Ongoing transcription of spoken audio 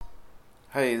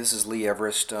Hey, this is Lee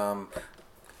Everest.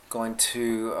 Going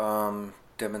to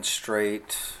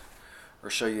demonstrate or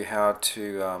show you how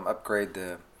to upgrade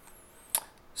the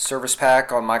service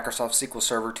pack on Microsoft SQL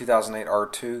Server 2008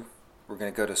 R2. We're going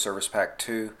to go to Service Pack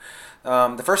 2.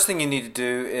 The first thing you need to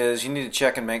do is you need to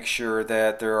check and make sure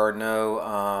that there are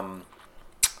no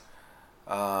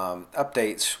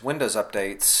updates, Windows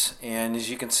updates. And as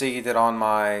you can see that on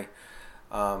my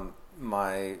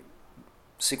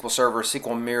SQL Server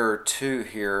SQL Mirror 2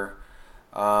 here,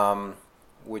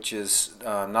 which is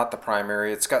not the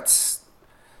primary. It's got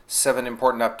 7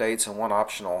 important updates and 1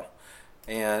 optional.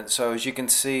 And so as you can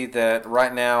see that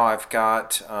right now I've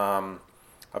got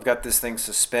this thing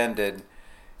suspended,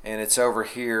 and it's over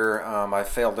here. I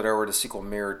failed it over to SQL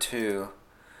Mirror 2,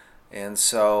 and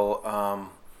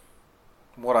so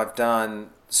what I've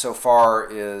done so far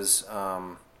is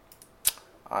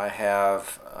I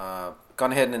have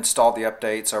gone ahead and installed the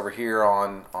updates over here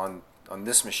on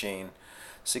this machine,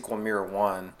 SQL Mirror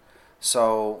 1.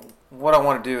 So what I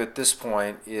want to do at this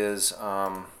point is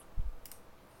I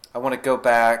want to go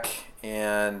back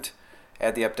and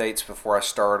add the updates before I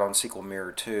start on SQL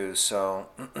Mirror 2. So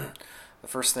the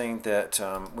first thing that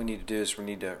we need to do is we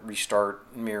need to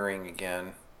restart mirroring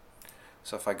again.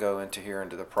 So if I go into here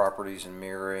into the properties and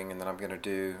mirroring, and then I'm going to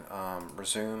do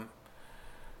resume.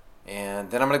 And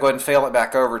then I'm going to go ahead and fail it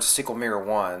back over to SQL Mirror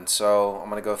 1. So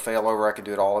I'm going to go fail over. I can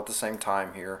do it all at the same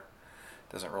time here.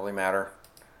 Doesn't really matter.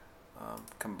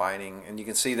 Combining. And you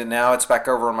can see that now it's back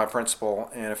over on my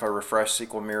principal. And if I refresh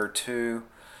SQL Mirror 2,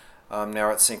 now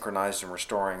it's synchronized and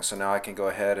restoring. So now I can go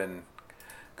ahead and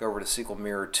go over to SQL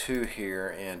Mirror 2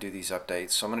 here and do these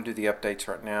updates. So I'm going to do the updates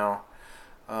right now.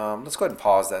 Let's go ahead and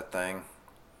pause that thing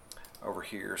over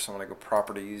here. So I'm going to go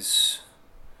Properties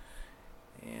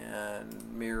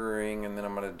and mirroring, and then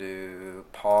I'm going to do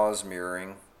pause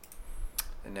mirroring,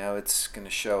 and now it's going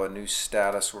to show a new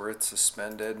status where it's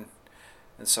suspended.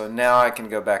 And so now I can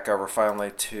go back over finally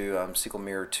to SQL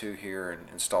Mirror 2 here and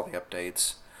install the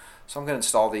updates. So I'm going to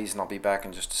install these, and I'll be back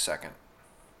in just a second.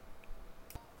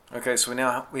 Okay,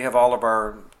 so we have all of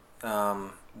our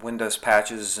Windows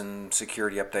patches and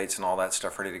security updates and all that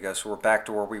stuff ready to go. So we're back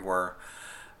to where we were.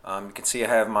 You can see I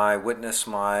have my Witness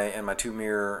and my 2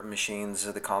 mirror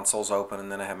machines. The console's open,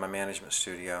 and then I have my Management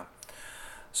Studio.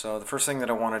 So the first thing that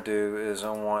I want to do is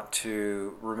I want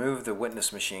to remove the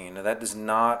Witness machine. Now that does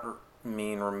not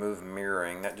mean remove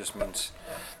mirroring. That just means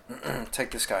take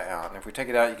this guy out. And if we take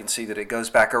it out, you can see that it goes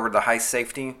back over to the high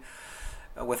safety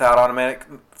without automatic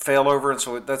failover. And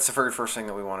so that's the very first thing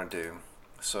that we want to do.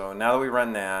 So now that we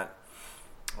run that,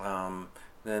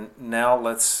 then now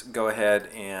let's go ahead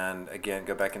and again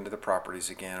go back into the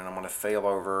properties again, and I'm going to fail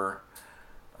over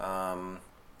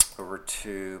over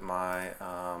to my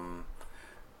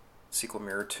SQL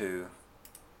Mirror 2.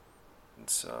 And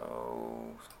so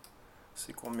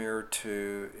SQL Mirror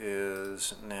 2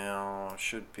 is now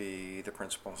should be the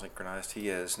principal synchronized. He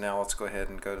is. Now let's go ahead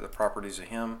and go to the properties of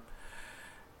him,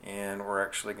 and we're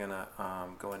actually going to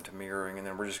go into mirroring, and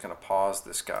then we're just going to pause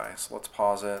this guy. So let's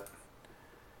pause it.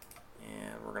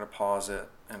 And we're going to pause it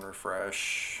and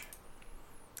refresh.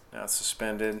 Now it's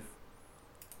suspended.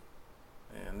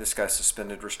 And this guy's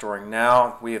suspended, restoring.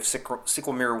 Now we have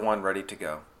SQL Mirror 1 ready to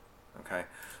go. Okay,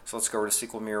 so let's go over to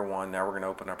SQL Mirror 1. Now we're going to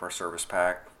open up our Service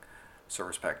Pack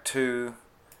 2,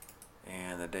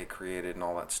 and the date created and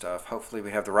all that stuff. Hopefully we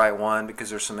have the right one,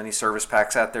 because there's so many service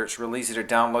packs out there. It's real easy to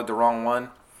download the wrong one,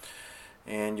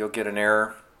 and you'll get an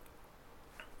error.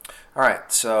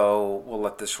 Alright, so we'll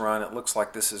let this run. It looks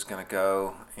like this is going to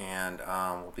go, and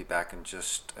we'll be back in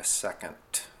just a second.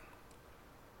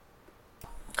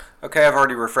 Okay, I've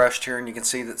already refreshed here, and you can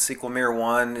see that SQL Mirror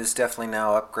 1 is definitely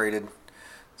now upgraded.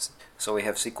 So we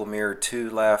have SQL Mirror 2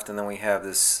 left, and then we have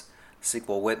this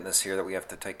SQL Witness here that we have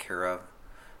to take care of.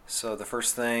 So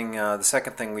the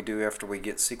second thing we do after we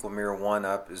get SQL Mirror 1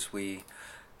 up is we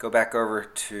go back over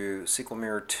to SQL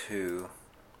Mirror 2,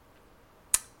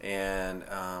 and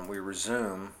we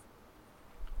resume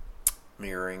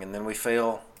mirroring, and then we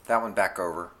fail that one back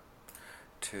over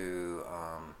to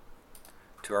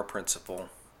our principal.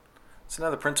 So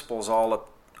now the principal is all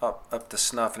up to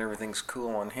snuff, and everything's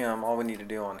cool on him. All we need to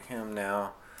do on him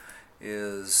now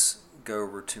is go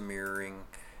over to mirroring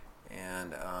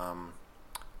and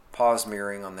pause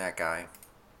mirroring on that guy.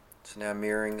 So now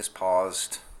mirroring is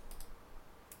paused,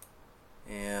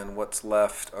 and what's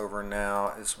left over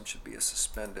now, this one should be a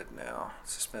suspended now.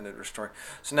 Suspended restoring.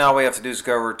 So now all we have to do is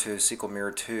go over to SQL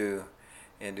Mirror 2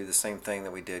 and do the same thing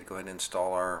that we did. Go ahead and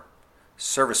install our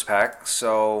service pack.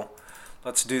 So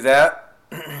let's do that.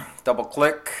 Double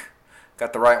click.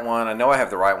 Got the right one. I know I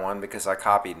have the right one because I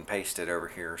copied and pasted over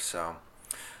here. So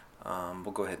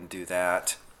We'll go ahead and do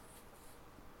that.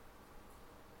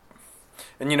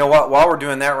 And you know what? While we're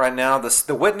doing that right now,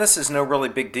 the witness is no really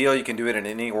big deal. You can do it in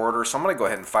any order. So I'm going to go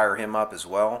ahead and fire him up as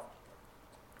well.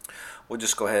 We'll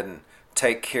just go ahead and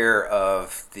take care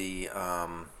of the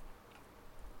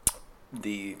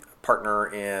partner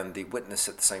and the witness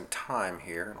at the same time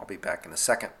here. And I'll be back in a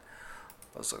second.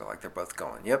 Those look like they're both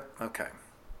going. Yep, okay.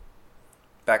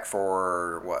 Back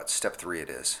for what? Step 3 it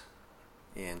is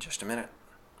in just a minute.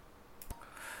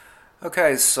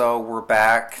 Okay, so we're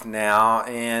back now,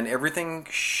 and everything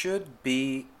should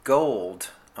be gold.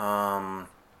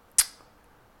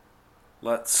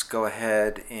 Let's go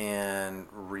ahead and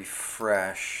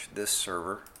refresh this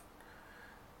server.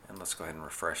 And let's go ahead and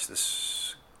refresh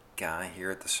this guy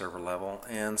here at the server level.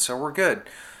 And so we're good.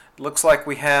 Looks like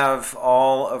we have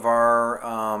all of our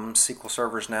SQL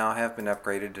servers now have been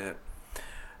upgraded to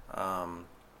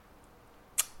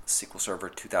SQL Server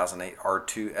 2008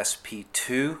 R2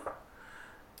 SP2.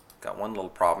 Got one little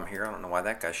problem here. I don't know why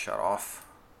that guy shut off.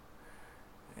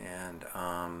 And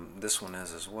this one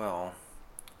is as well.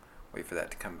 Wait for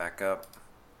that to come back up.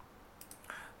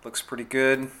 Looks pretty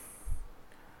good.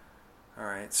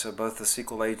 Alright, so both the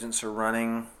SQL agents are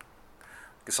running.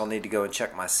 Guess I'll need to go and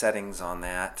check my settings on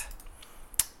that.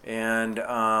 And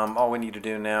all we need to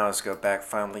do now is go back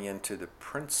finally into the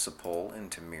principal,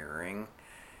 into mirroring.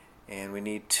 And we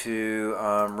need to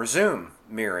resume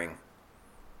mirroring.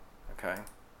 Okay.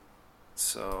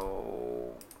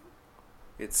 So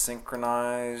it's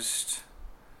synchronized.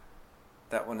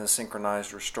 That one is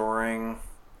synchronized restoring.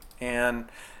 And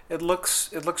it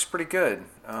looks pretty good.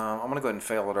 I'm going to go ahead and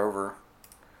fail it over.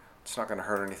 It's not going to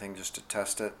hurt anything just to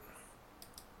test it.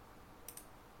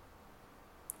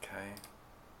 Okay.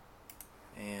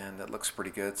 And that looks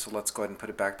pretty good. So let's go ahead and put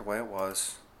it back the way it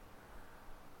was.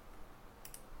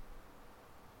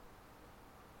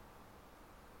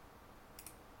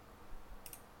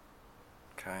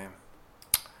 Okay.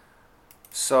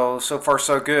 So far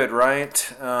so good,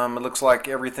 right? It looks like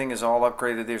everything is all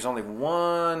upgraded. There's only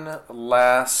one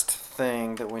last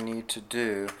thing that we need to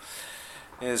do.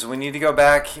 Is we need to go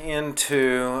back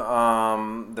into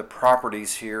the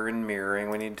properties here in mirroring.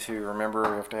 We need to remember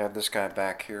we have to add this guy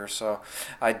back here. So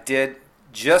I did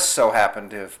just so happen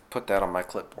to have put that on my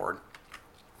clipboard.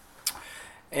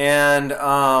 And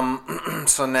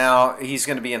so now he's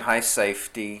going to be in high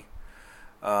safety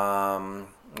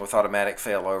with automatic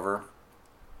failover.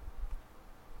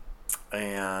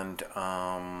 And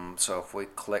so if we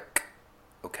click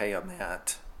OK on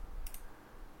that,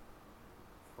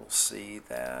 we'll see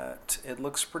that it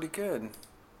looks pretty good.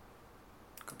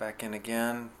 Go back in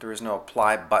again. There is no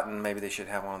apply button. Maybe they should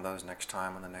have one of those next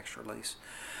time on the next release.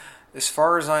 As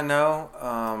far as I know,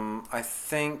 I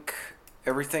think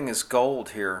everything is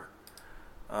gold here.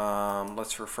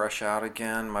 Let's refresh out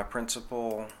again. My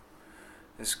principal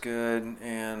is good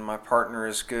and my partner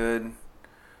is good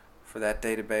for that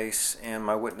database, and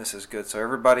my witness is good. So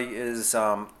everybody is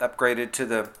upgraded to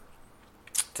the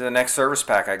next service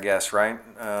pack, I guess, right?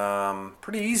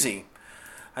 Pretty easy.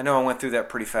 I know I went through that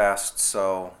pretty fast,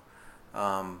 so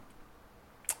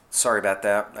sorry about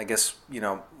that. I guess,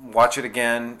 watch it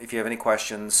again. If you have any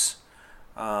questions,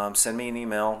 send me an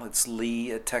email. It's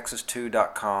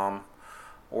lee@texas2.com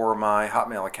or my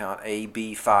Hotmail account,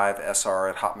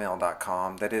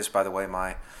 ab5sr@hotmail.com. That is, by the way,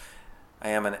 I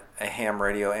am a ham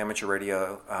radio, amateur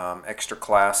radio, extra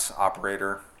class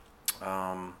operator.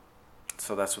 So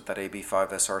that's what that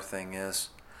AB5SR thing is.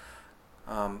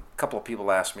 A couple of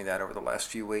people asked me that over the last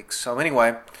few weeks. So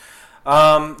anyway,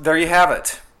 there you have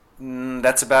it.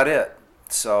 That's about it.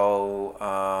 So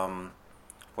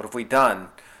what have we done?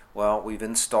 Well, we've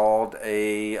installed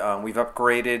we've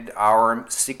upgraded our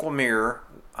SQL Mirror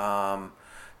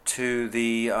to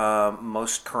the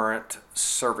most current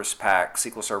service pack,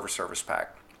 SQL Server service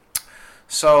pack.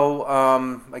 So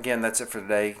again, that's it for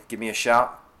today. Give me a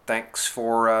shout. Thanks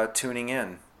for tuning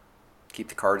in. Keep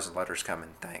the cards and letters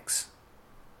coming. Thanks.